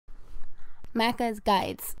Maka's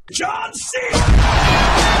Guides. John C.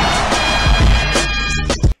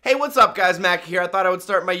 Hey, what's up guys, Maka here. I thought I would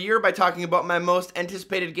start my year by talking about my most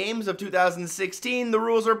anticipated games of 2016. The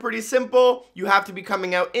rules are pretty simple. You have to be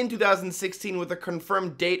coming out in 2016 with a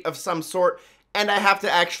confirmed date of some sort, and I have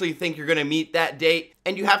to actually think you're going to meet that date,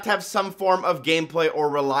 and you have to have some form of gameplay or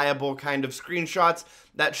reliable kind of screenshots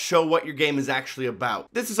that show what your game is actually about.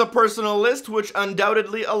 This is a personal list, which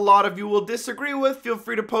undoubtedly a lot of you will disagree with. Feel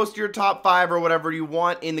free to post your top 5 or whatever you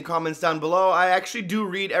want in the comments down below. I actually do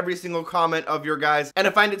read every single comment of your guys, and I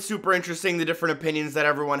find it super interesting the different opinions that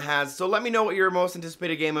everyone has, so let me know what your most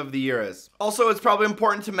anticipated game of the year is. Also, it's probably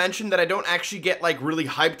important to mention that I don't actually get like really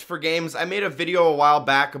hyped for games. I made a video a while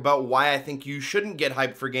back about why I think you shouldn't get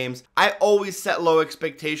hyped for games. I always set low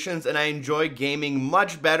expectations, and I enjoy gaming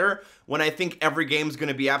much better when I think every game's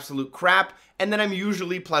gonna be absolute crap, and then I'm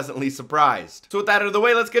usually pleasantly surprised. So with that out of the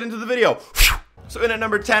way, let's get into the video. So in at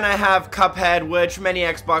number 10, I have Cuphead, which many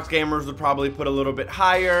Xbox gamers would probably put a little bit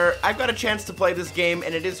higher. I've got a chance to play this game,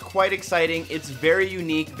 and it is quite exciting. It's very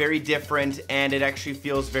unique, very different, and it actually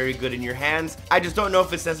feels very good in your hands. I just don't know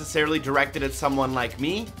if it's necessarily directed at someone like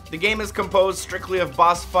me. The game is composed strictly of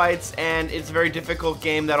boss fights, and it's a very difficult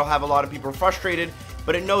game that'll have a lot of people frustrated,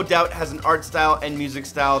 but it no doubt has an art style and music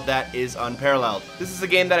style that is unparalleled. This is a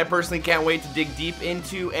game that I personally can't wait to dig deep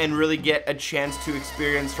into and really get a chance to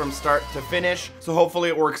experience from start to finish, so hopefully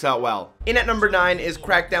it works out well. In at number 9 is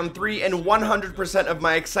Crackdown 3, and 100% of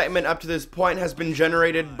my excitement up to this point has been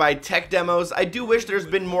generated by tech demos. I do wish there's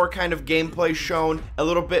been more kind of gameplay shown, a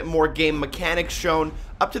little bit more game mechanics shown.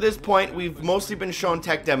 Up to this point, we've mostly been shown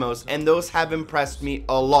tech demos, and those have impressed me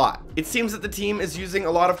a lot. It seems that the team is using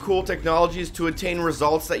a lot of cool technologies to attain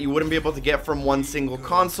results that you wouldn't be able to get from one single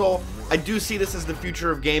console. I do see this as the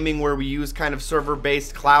future of gaming, where we use kind of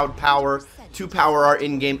server-based cloud power to power our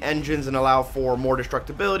in-game engines and allow for more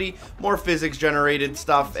destructibility, more physics-generated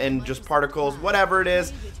stuff, and just particles, whatever it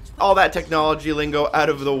is. All that technology lingo out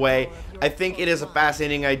of the way. I think it is a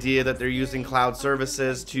fascinating idea that they're using cloud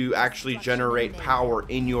services to actually generate power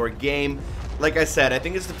in your game. Like I said, I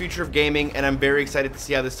think it's the future of gaming, and I'm very excited to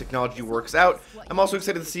see how this technology works out. I'm also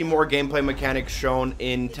excited to see more gameplay mechanics shown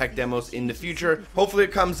in tech demos in the future. Hopefully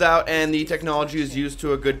it comes out and the technology is used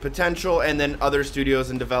to a good potential, and then other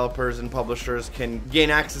studios and developers and publishers can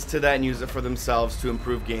gain access to that and use it for themselves to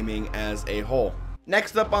improve gaming as a whole.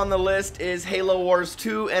 Next up on the list is Halo Wars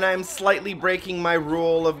 2, and I'm slightly breaking my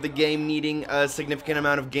rule of the game needing a significant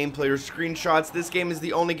amount of gameplay or screenshots. This game is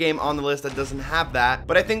the only game on the list that doesn't have that,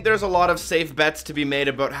 but I think there's a lot of safe bets to be made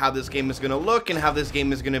about how this game is going to look and how this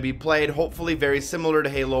game is going to be played, hopefully very similar to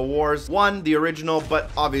Halo Wars 1, the original,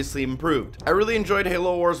 but obviously improved. I really enjoyed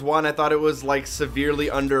Halo Wars 1. I thought it was like severely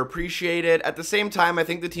underappreciated. At the same time, I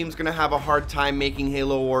think the team's going to have a hard time making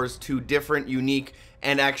Halo Wars 2 different, unique,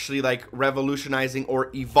 and actually like revolutionizing or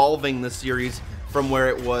evolving the series from where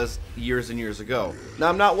it was years and years ago. Now,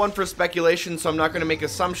 I'm not one for speculation, so I'm not going to make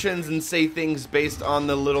assumptions and say things based on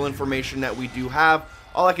the little information that we do have.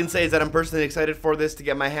 All I can say is that I'm personally excited for this, to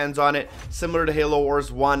get my hands on it. Similar to Halo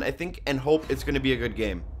Wars 1, I think and hope it's going to be a good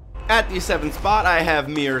game. At the 7th spot, I have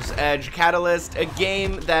Mirror's Edge Catalyst, a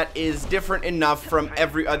game that is different enough from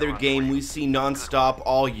every other game we see non-stop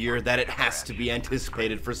all year that it has to be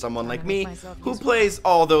anticipated for someone like me, who plays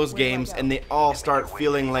all those games and they all start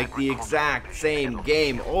feeling like the exact same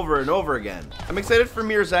game over and over again. I'm excited for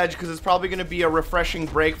Mirror's Edge because it's probably going to be a refreshing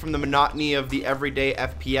break from the monotony of the everyday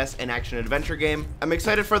FPS and action-adventure game. I'm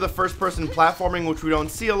excited for the first-person platforming, which we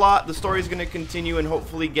don't see a lot. The story is going to continue and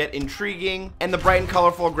hopefully get intriguing, and the bright and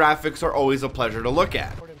colorful graphics are always a pleasure to look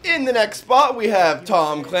at. In the next spot, we have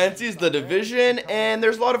Tom Clancy's The Division, and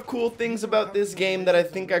there's a lot of cool things about this game that I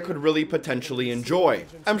think I could really potentially enjoy.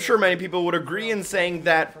 I'm sure many people would agree in saying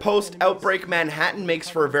that post-Outbreak Manhattan makes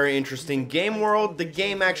for a very interesting game world. The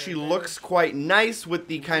game actually looks quite nice with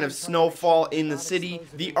the kind of snowfall in the city.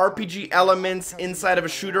 The RPG elements inside of a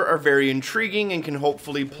shooter are very intriguing and can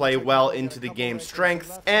hopefully play well into the game's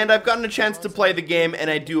strengths. And I've gotten a chance to play the game, and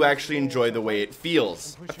I do actually enjoy the way it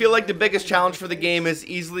feels. I feel like the biggest challenge for the game is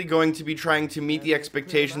easily going to be trying to meet the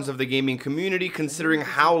expectations of the gaming community, considering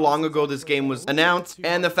how long ago this game was announced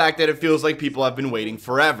and the fact that it feels like people have been waiting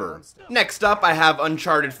forever. Next up, I have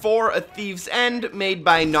Uncharted 4: A Thief's End, made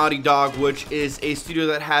by Naughty Dog, which is a studio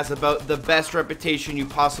that has about the best reputation you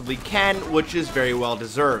possibly can, which is very well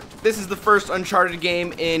deserved. This is the first Uncharted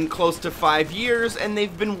game in close to 5 years, and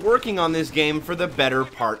they've been working on this game for the better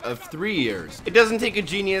part of 3 years. It doesn't take a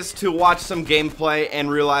genius to watch some gameplay and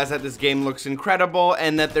realize that this game looks incredible,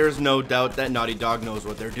 and that there's no doubt that Naughty Dog knows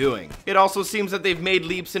what they're doing. It also seems that they've made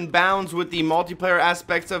leaps and bounds with the multiplayer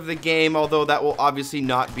aspects of the game, although that will obviously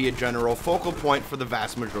not be a general focal point for the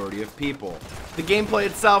vast majority of people. The gameplay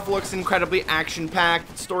itself looks incredibly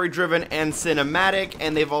action-packed, story-driven, and cinematic,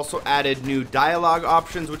 and they've also added new dialogue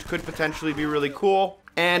options, which could potentially be really cool.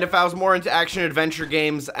 And if I was more into action-adventure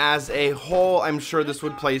games as a whole, I'm sure this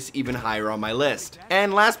would place even higher on my list.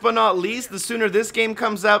 And last but not least, the sooner this game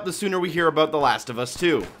comes out, the sooner we hear about The Last of Us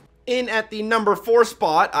 2. In at the number 4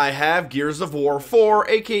 spot, I have Gears of War 4,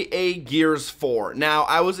 aka Gears 4. Now,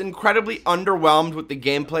 I was incredibly underwhelmed with the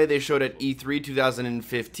gameplay they showed at E3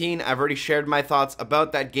 2015. I've already shared my thoughts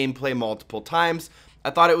about that gameplay multiple times. I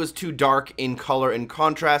thought it was too dark in color and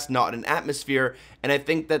contrast, not in atmosphere, and I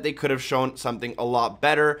think that they could have shown something a lot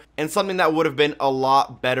better, and something that would have been a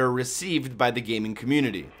lot better received by the gaming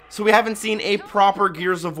community. So we haven't seen a proper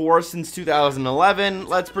Gears of War since 2011,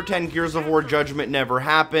 let's pretend Gears of War Judgment never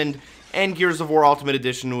happened, and Gears of War Ultimate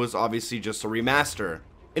Edition was obviously just a remaster.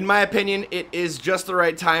 In my opinion, it is just the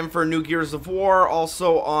right time for new Gears of War.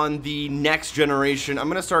 Also on the next generation, I'm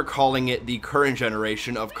going to start calling it the current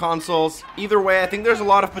generation of consoles. Either way, I think there's a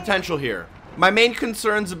lot of potential here. My main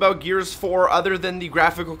concerns about Gears 4, other than the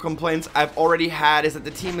graphical complaints I've already had, is that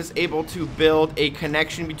the team is able to build a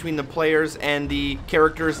connection between the players and the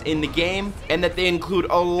characters in the game, and that they include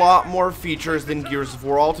a lot more features than Gears of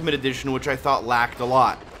War Ultimate Edition, which I thought lacked a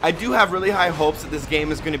lot. I do have really high hopes that this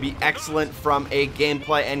game is going to be excellent from a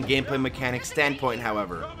gameplay and gameplay mechanics standpoint,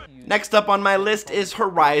 however. Next up on my list is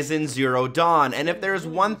Horizon Zero Dawn, and if there's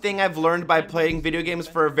one thing I've learned by playing video games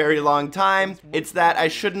for a very long time, it's that I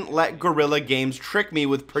shouldn't let Guerrilla Games trick me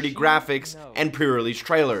with pretty graphics and pre-release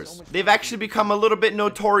trailers. They've actually become a little bit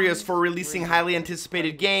notorious for releasing highly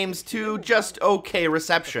anticipated games to just okay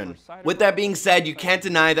reception. With that being said, you can't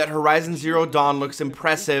deny that Horizon Zero Dawn looks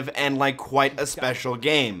impressive and like quite a special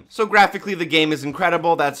game. So graphically the game is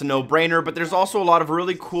incredible, that's a no-brainer, but there's also a lot of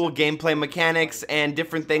really cool gameplay mechanics and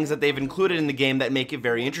different things that they've included in the game that make it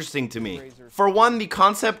very interesting to me. For one, the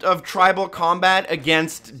concept of tribal combat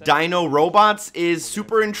against dino robots is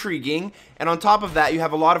super intriguing, and on top of that you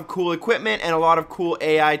have a lot of cool equipment and a lot of cool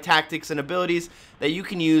AI tactics and abilities that you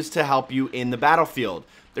can use to help you in the battlefield.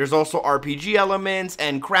 There's also RPG elements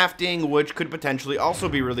and crafting, which could potentially also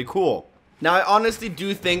be really cool. Now, I honestly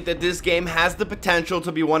do think that this game has the potential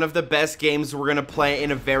to be one of the best games we're going to play in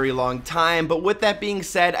a very long time, but with that being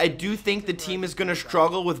said, I do think the team is going to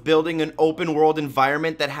struggle with building an open world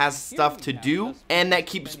environment that has stuff to do and that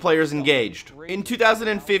keeps players engaged. In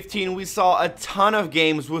 2015, we saw a ton of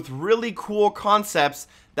games with really cool concepts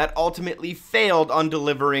that ultimately failed on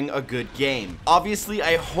delivering a good game. Obviously,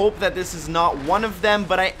 I hope that this is not one of them,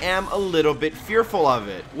 but I am a little bit fearful of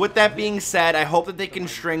it. With that being said, I hope that they can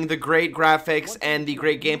string the great graphics and the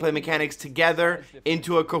great gameplay mechanics together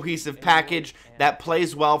into a cohesive package that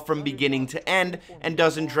plays well from beginning to end and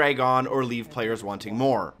doesn't drag on or leave players wanting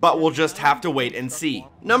more. But we'll just have to wait and see.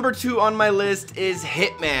 Number 2 on my list is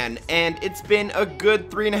Hitman, and it's been a good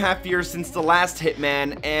 3.5 years since the last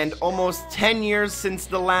Hitman, and almost 10 years since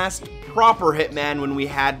the last proper Hitman when we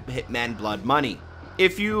had Hitman Blood Money.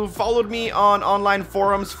 If you followed me on online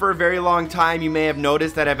forums for a very long time, you may have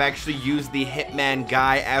noticed that I've actually used the Hitman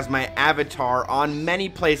guy as my avatar on many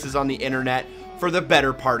places on the internet for the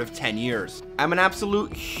better part of 10 years. I'm an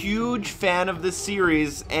absolute huge fan of this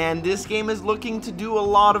series, and this game is looking to do a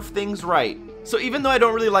lot of things right. So even though I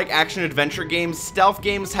don't really like action-adventure games, stealth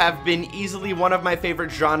games have been easily one of my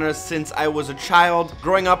favorite genres since I was a child,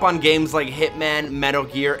 growing up on games like Hitman, Metal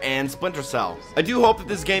Gear, and Splinter Cell. I do hope that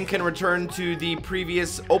this game can return to the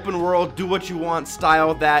previous open-world, do-what-you-want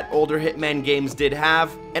style that older Hitman games did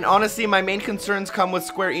have. And honestly, my main concerns come with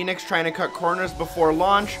Square Enix trying to cut corners before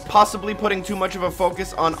launch, possibly putting too much of a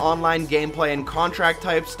focus on online gameplay and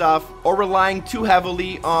contract-type stuff, or relying too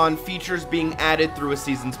heavily on features being added through a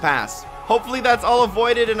season's pass. Hopefully that's all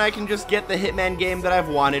avoided and I can just get the Hitman game that I've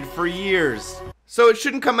wanted for years. So it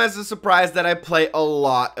shouldn't come as a surprise that I play a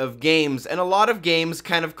lot of games, and a lot of games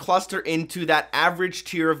kind of cluster into that average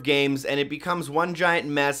tier of games and it becomes one giant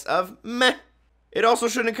mess of meh. It also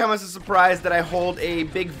shouldn't come as a surprise that I hold a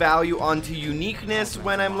big value onto uniqueness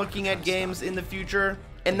when I'm looking at games in the future,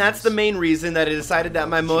 and that's the main reason that I decided that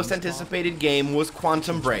my most anticipated game was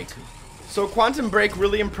Quantum Break. So Quantum Break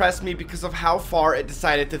really impressed me because of how far it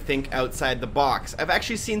decided to think outside the box. I've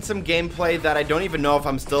actually seen some gameplay that I don't even know if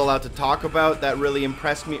I'm still allowed to talk about that really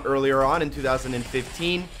impressed me earlier on in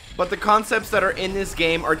 2015. But the concepts that are in this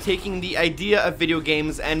game are taking the idea of video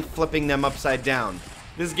games and flipping them upside down.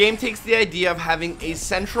 This game takes the idea of having a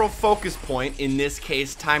central focus point, in this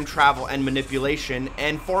case time travel and manipulation,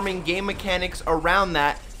 and forming game mechanics around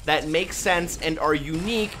that that make sense and are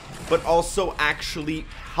unique, but also actually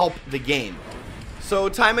help the game. So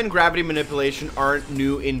time and gravity manipulation aren't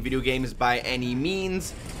new in video games by any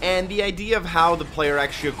means, and the idea of how the player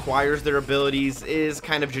actually acquires their abilities is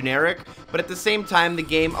kind of generic, but at the same time the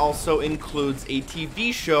game also includes a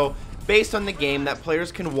TV show based on the game that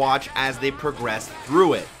players can watch as they progress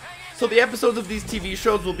through it. So the episodes of these TV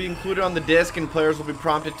shows will be included on the disc, and players will be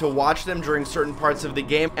prompted to watch them during certain parts of the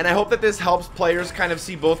game, and I hope that this helps players kind of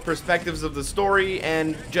see both perspectives of the story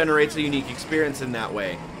and generates a unique experience in that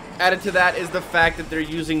way. Added to that is the fact that they're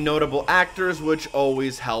using notable actors, which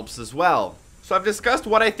always helps as well. So I've discussed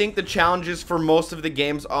what I think the challenges for most of the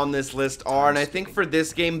games on this list are, and I think for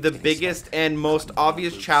this game the biggest and most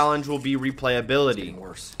obvious challenge will be replayability.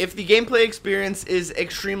 If the gameplay experience is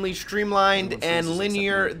extremely streamlined and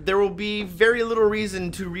linear, there will be very little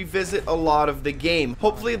reason to revisit a lot of the game.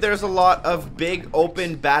 Hopefully there's a lot of big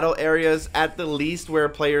open battle areas at the least where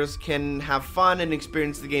players can have fun and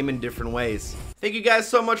experience the game in different ways. Thank you guys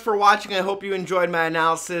so much for watching. I hope you enjoyed my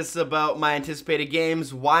analysis about my anticipated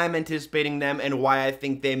games, why I'm anticipating them, and why I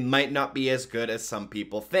think they might not be as good as some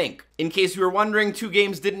people think. In case you were wondering, 2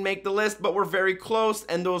 games didn't make the list, but were very close,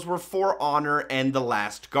 and those were For Honor and The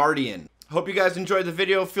Last Guardian. Hope you guys enjoyed the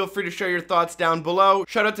video. Feel free to share your thoughts down below.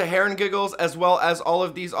 Shout out to Heron Giggles, as well as all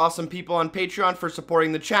of these awesome people on Patreon for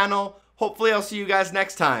supporting the channel. Hopefully I'll see you guys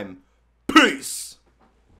next time. Peace!